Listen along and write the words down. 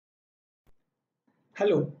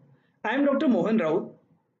Hello, I am Dr. Mohan Raut.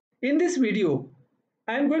 In this video,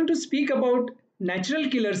 I am going to speak about natural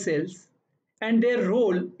killer cells and their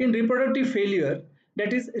role in reproductive failure,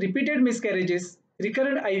 that is, repeated miscarriages,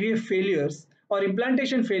 recurrent IVF failures, or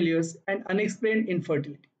implantation failures, and unexplained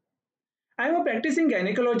infertility. I am a practicing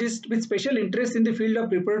gynecologist with special interest in the field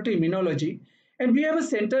of reproductive immunology, and we have a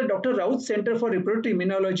center, Dr. Raut Center for Reproductive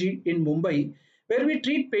Immunology in Mumbai, where we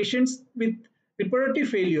treat patients with reproductive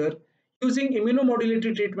failure using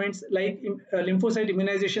immunomodulatory treatments like lymphocyte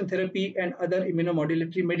immunization therapy and other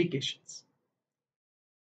immunomodulatory medications.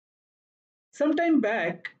 Sometime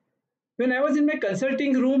back, when I was in my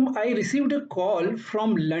consulting room, I received a call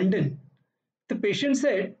from London. The patient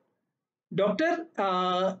said, Doctor,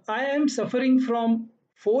 I am suffering from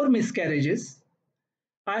four miscarriages.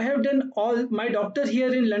 I have done all, my doctor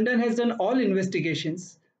here in London has done all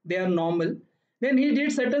investigations. They are normal. Then he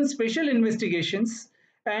did certain special investigations,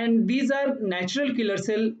 and these are natural killer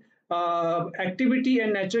cell activity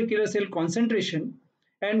and natural killer cell concentration.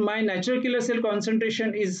 And my natural killer cell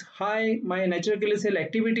concentration is high, my natural killer cell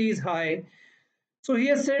activity is high. So he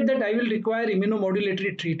has said that I will require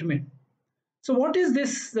immunomodulatory treatment. So what is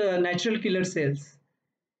this natural killer cells?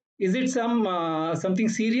 Is it something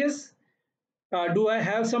serious? Do I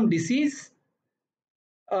have some disease?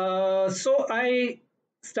 So I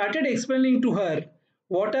started explaining to her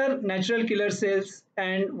what are natural killer cells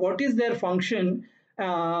and what is their function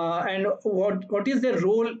and what is their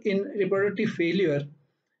role in reproductive failure.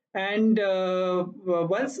 And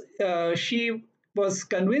once she was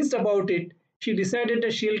convinced about it, she decided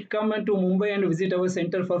that she'll come to Mumbai and visit our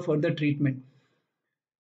center for further treatment.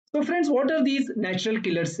 So friends, what are these natural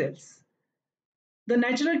killer cells? The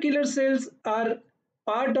natural killer cells are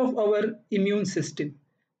part of our immune system.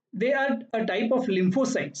 They are a type of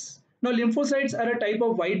lymphocytes. Now, lymphocytes are a type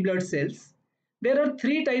of white blood cells. There are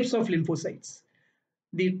three types of lymphocytes: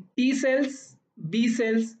 the T cells, B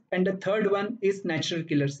cells, and the third one is natural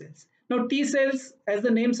killer cells. Now, T cells, as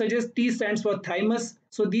the name suggests, T stands for thymus.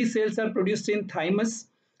 So, these cells are produced in thymus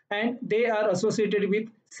and they are associated with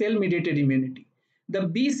cell mediated immunity. The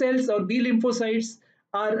B cells or B lymphocytes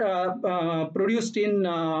are produced in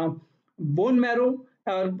bone marrow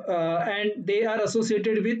and they are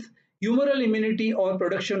associated with humoral immunity or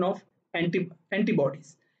production of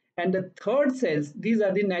antibodies. And the third cells, these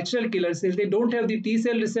are the natural killer cells. They don't have the T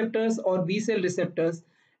cell receptors or B cell receptors,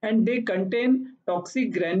 and they contain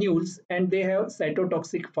toxic granules and they have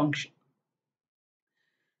cytotoxic function.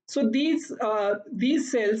 So these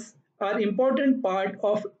cells are important part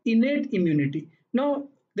of innate immunity. Now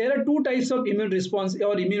there are two types of immune response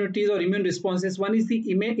or immunities or immune responses. One is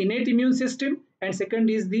the innate immune system, and second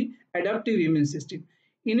is the adaptive immune system.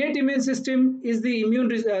 Innate immune system is the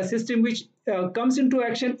immune system which comes into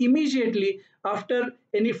action immediately after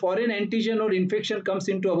any foreign antigen or infection comes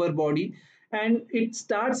into our body, and it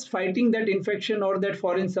starts fighting that infection or that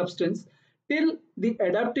foreign substance till the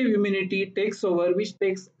adaptive immunity takes over, which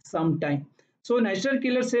takes some time. So natural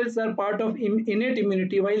killer cells are part of innate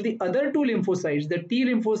immunity, while the other two lymphocytes, the T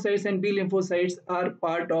lymphocytes and B lymphocytes, are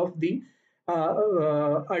part of the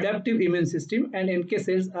adaptive immune system, and NK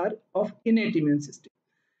cells are of innate immune system.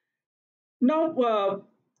 Now,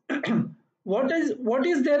 what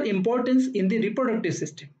is their importance in the reproductive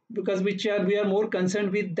system? Because we are more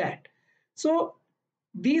concerned with that. So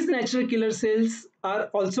these natural killer cells are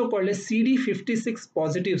also called as CD56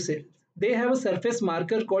 positive cells. They have a surface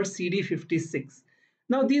marker called CD56.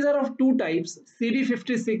 Now these are of two types: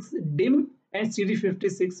 CD56 dim and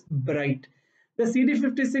CD56 bright. The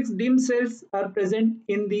CD56 dim cells are present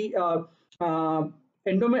in the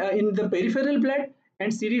in the peripheral blood,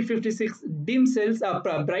 and CD56 dim cells,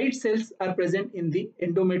 bright cells, are present in the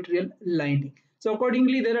endometrial lining. So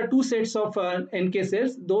accordingly, there are two sets of NK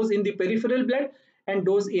cells, those in the peripheral blood and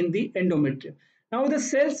those in the endometrium. Now the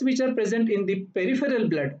cells which are present in the peripheral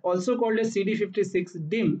blood, also called as CD56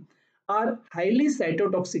 dim, are highly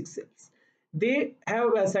cytotoxic cells. They have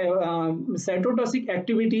a cytotoxic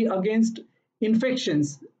activity against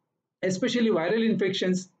infections, especially viral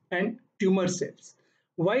infections and tumor cells.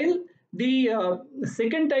 While the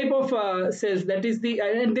second type of cells, that is the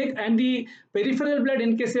and the peripheral blood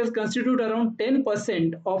NK cells constitute around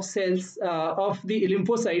 10% of cells of the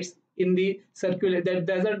lymphocytes in the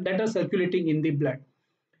that are circulating in the blood.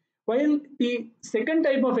 While the second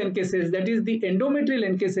type of NK cells, that is the endometrial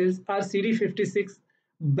NK cells, are CD56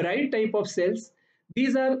 bright type of cells.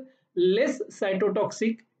 These are less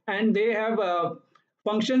cytotoxic and they have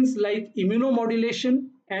functions like immunomodulation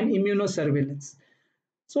and immunosurveillance.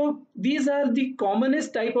 So these are the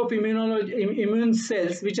commonest type of immune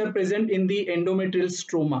cells which are present in the endometrial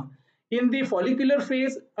stroma. In the follicular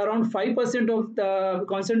phase, around 5% of the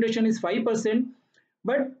concentration is 5%,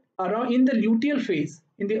 but around in the luteal phase,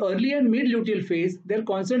 in the early and mid luteal phase, their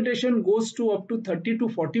concentration goes to up to 30 to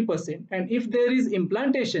 40%. And if there is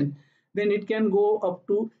implantation, then it can go up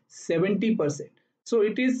to 70%. So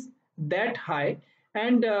it is that high,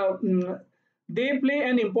 and they play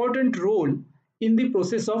an important role in the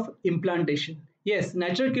process of implantation. Yes,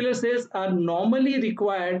 natural killer cells are normally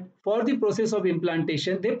required for the process of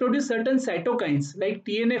implantation. They produce certain cytokines like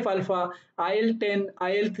TNF alpha, IL-10,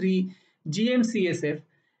 IL-3, GM-CSF,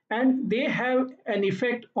 and they have an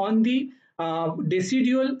effect on the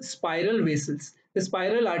decidual spiral vessels, the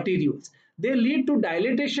spiral arterioles. They lead to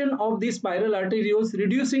dilatation of the spiral arterioles,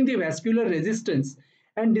 reducing the vascular resistance.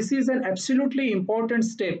 And this is an absolutely important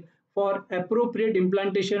step for appropriate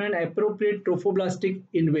implantation and appropriate trophoblastic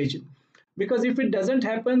invasion, because if it doesn't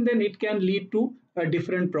happen, then it can lead to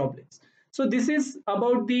different problems. So this is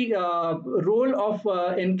about the role of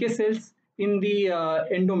NK cells in the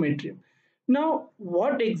endometrium. Now,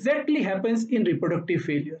 what exactly happens in reproductive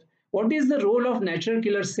failure? What is the role of natural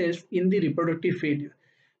killer cells in the reproductive failure?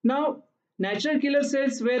 Now, natural killer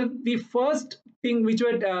cells were the first thing which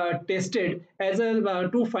were tested as a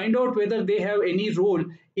to find out whether they have any role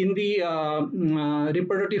in the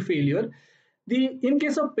reproductive failure. In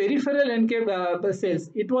case of peripheral NK cells,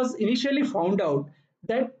 it was initially found out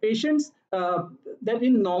that patients that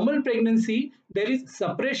in normal pregnancy there is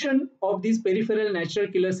suppression of these peripheral natural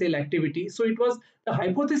killer cell activity. So it was the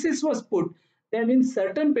hypothesis was put that in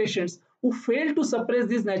certain patients who fail to suppress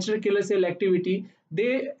this natural killer cell activity,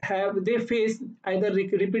 they face either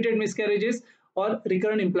repeated miscarriages or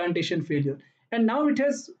recurrent implantation failure. And now it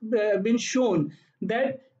has been shown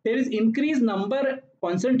that there is increased number,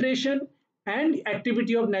 concentration, and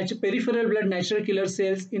activity of peripheral blood natural killer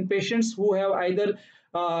cells in patients who have either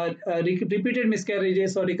repeated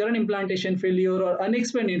miscarriages or recurrent implantation failure or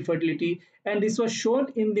unexplained infertility. And this was shown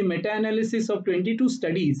in the meta-analysis of 22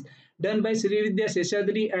 studies done by Srividya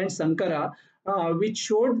Seshadri and Sankara, which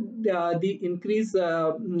showed the increased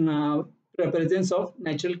presence of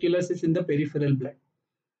natural killer cells in the peripheral blood.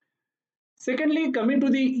 Secondly, coming to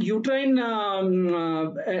the uterine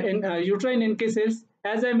NK cells,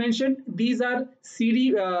 as I mentioned, these are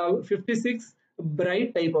CD56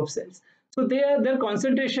 bright type of cells. So their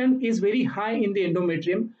concentration is very high in the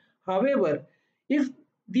endometrium. However, if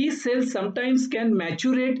these cells sometimes can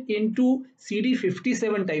maturate into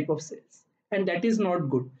CD57 type of cells, and that is not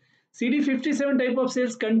good. CD57 type of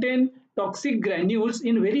cells contain toxic granules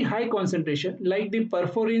in very high concentration, like the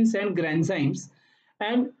perforins and granzymes,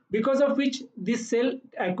 and because of which this cell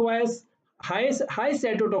acquires high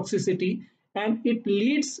cytotoxicity, and it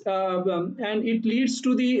leads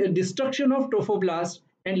to the destruction of trophoblast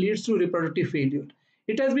and leads to reproductive failure.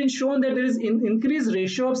 It has been shown that there is increased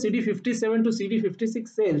ratio of CD57 to CD56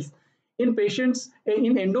 cells in patients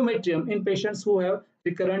in endometrium in patients who have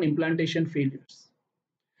recurrent implantation failures.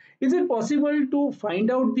 Is it possible to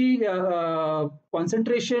find out the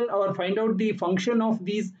concentration or find out the function of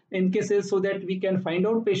these NK cells so that we can find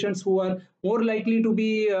out patients who are more likely to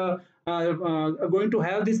be going to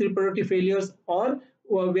have these reproductive failures, or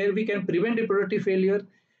where we can prevent reproductive failure?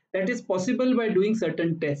 That is possible by doing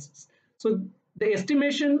certain tests. So the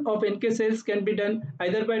estimation of NK cells can be done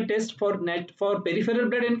either by test for peripheral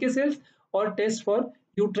blood NK cells or test for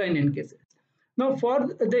uterine NK cells. Now, for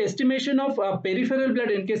the estimation of peripheral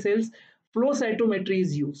blood NK cells, flow cytometry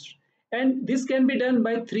is used. And this can be done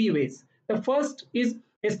by three ways. The first is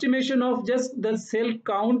estimation of just the cell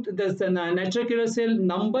count, the natural killer cell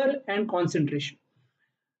number and concentration.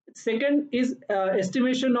 Second is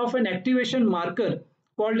estimation of an activation marker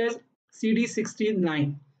called as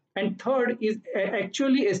CD69. And third is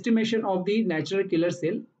actually estimation of the natural killer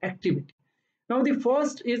cell activity. Now, the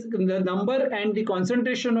first is the number and the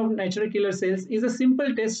concentration of natural killer cells is a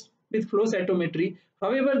simple test with flow cytometry.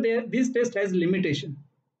 However, this test has limitation.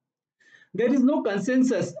 There is no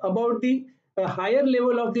consensus about the higher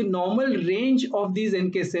level of the normal range of these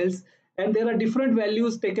NK cells, and there are different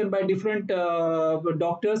values taken by different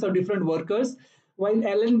doctors or different workers. While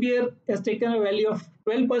Alan Beer has taken a value of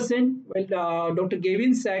 12%, while Dr.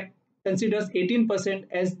 Gavin Sack considers 18%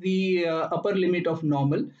 as the upper limit of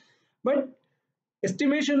normal. But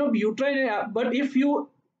estimation of uterine, but if you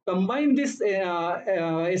combine this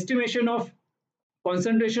estimation of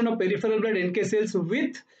concentration of peripheral blood NK cells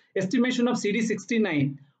with estimation of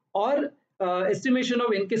CD69 or estimation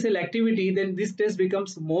of NK cell activity, then this test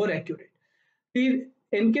becomes more accurate. The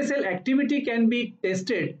NK cell activity can be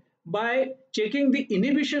tested by checking the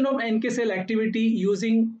inhibition of NK cell activity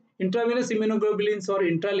using intravenous immunoglobulins or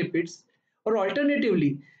intralipids, or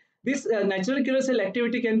alternatively, This natural killer cell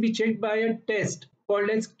activity can be checked by a test called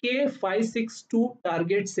as K562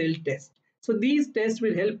 target cell test. So these tests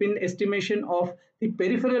will help in estimation of the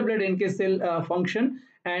peripheral blood NK cell function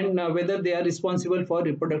and whether they are responsible for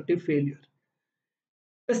reproductive failure.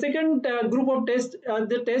 The second group of tests are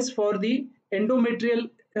the tests for the endometrial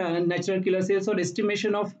natural killer cells or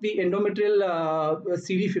estimation of the endometrial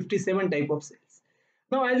CD57 type of cells.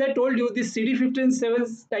 Now, as I told you, these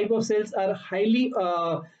CD57 type of cells are highly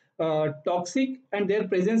toxic and their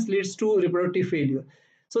presence leads to reproductive failure.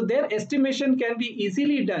 So their estimation can be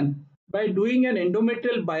easily done by doing an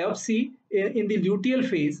endometrial biopsy in the luteal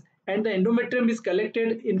phase, and the endometrium is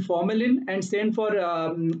collected in formalin and sent for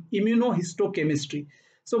immunohistochemistry.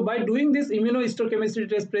 So by doing this immunohistochemistry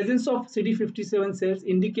test, presence of CD57 cells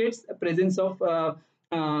indicates presence of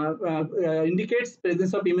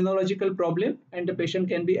immunological problem, and the patient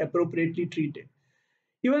can be appropriately treated.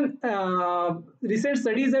 Even recent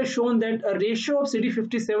studies have shown that a ratio of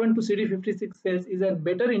CD57 to CD56 cells is a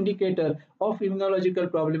better indicator of immunological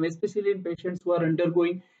problem, especially in patients who are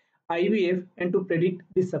undergoing IVF, and to predict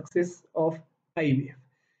the success of IVF.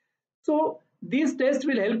 So these tests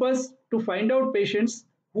will help us to find out patients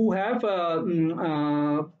who have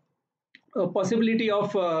a possibility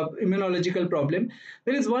of immunological problem.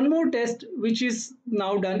 There is one more test which is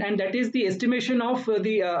now done, and that is the estimation of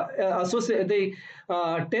the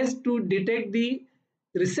test to detect the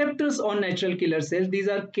receptors on natural killer cells. These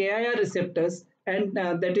are KIR receptors, and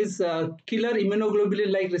that is killer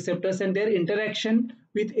immunoglobulin-like receptors and their interaction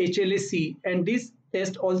with HLA-C. And this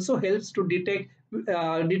test also helps to detect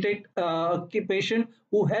a patient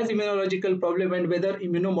who has immunological problem and whether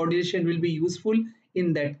immunomodulation will be useful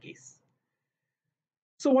in that case.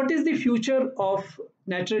 So what is the future of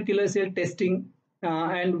natural killer cell testing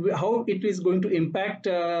and how it is going to impact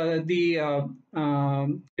the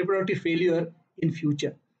reproductive failure in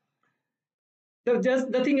future?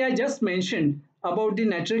 The thing I just mentioned about the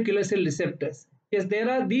natural killer cell receptors. Yes,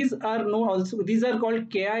 these are called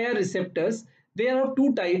KIR receptors. There are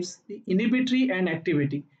two types, the inhibitory and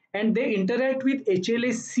activity, and they interact with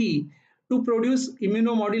HLA-C to produce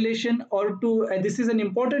immunomodulation or to this is an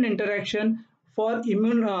important interaction for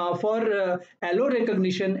allo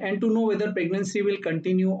recognition and to know whether pregnancy will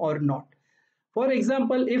continue or not. For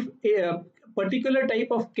example, if a particular type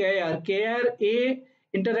of KIR A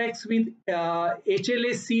interacts with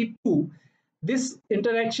HLA-C2, this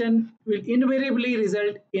interaction will invariably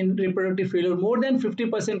result in reproductive failure. More than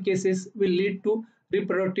 50% cases will lead to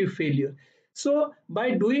reproductive failure. So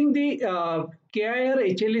by doing the KIR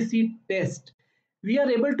HLA-C test, we are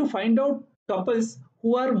able to find out couples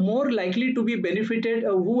who are more likely to be benefited,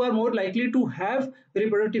 who are more likely to have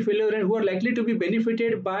reproductive failure and who are likely to be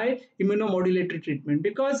benefited by immunomodulatory treatment.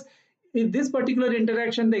 Because in this particular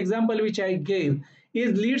interaction, the example which I gave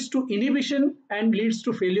is leads to inhibition and leads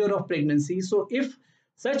to failure of pregnancy. So if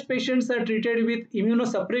such patients are treated with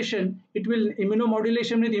immunosuppression,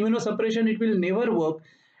 immunomodulation with immunosuppression, it will never work.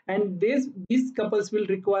 And these couples will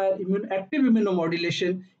require active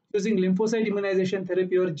immunomodulation using lymphocyte immunization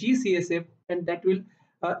therapy or GCSF, and that will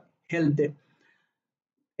help them.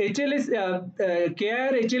 KIR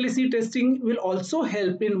HLA-C testing will also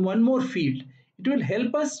help in one more field. It will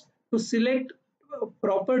help us to select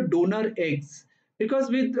proper donor eggs, because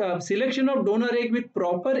with selection of donor egg with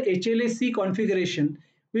proper HLA-C configuration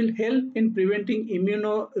will help in preventing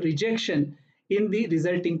immunorejection in the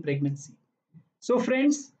resulting pregnancy. So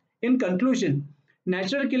friends, in conclusion,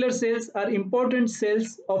 natural killer cells are important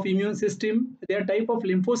cells of immune system. They are type of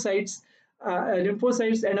lymphocytes,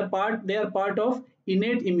 and they are part of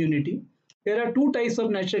innate immunity. There are two types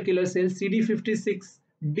of natural killer cells, CD56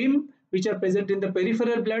 DIM, which are present in the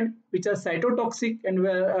peripheral blood, which are cytotoxic and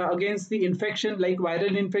were against the infection like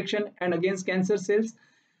viral infection and against cancer cells.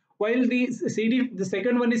 While the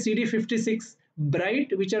second one is CD56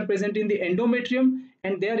 bright, which are present in the endometrium,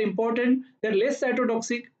 and they are important. They are less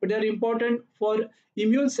cytotoxic, but they are important for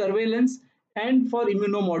immune surveillance and for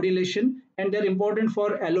immunomodulation, and they are important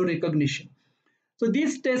for allo recognition. So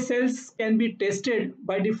these test cells can be tested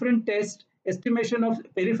by different tests. Estimation of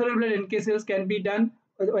peripheral blood NK cells can be done.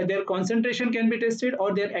 Their concentration can be tested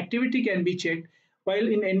or their activity can be checked. While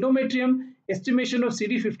in endometrium, estimation of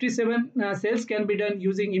CD57 cells can be done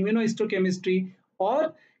using immunohistochemistry,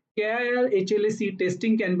 or KIR HLA-C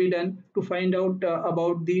testing can be done to find out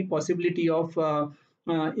about the possibility of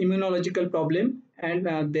immunological problem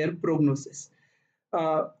and their prognosis.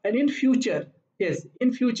 And in future, yes,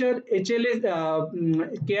 in future, KIR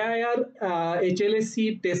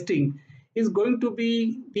HLA-C testing is going to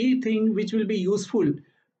be the thing which will be useful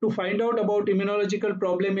to find out about immunological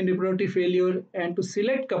problem in reproductive failure and to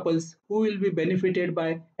select couples who will be benefited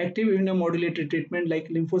by active immunomodulatory treatment like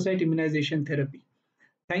lymphocyte immunization therapy.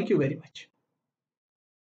 Thank you very much.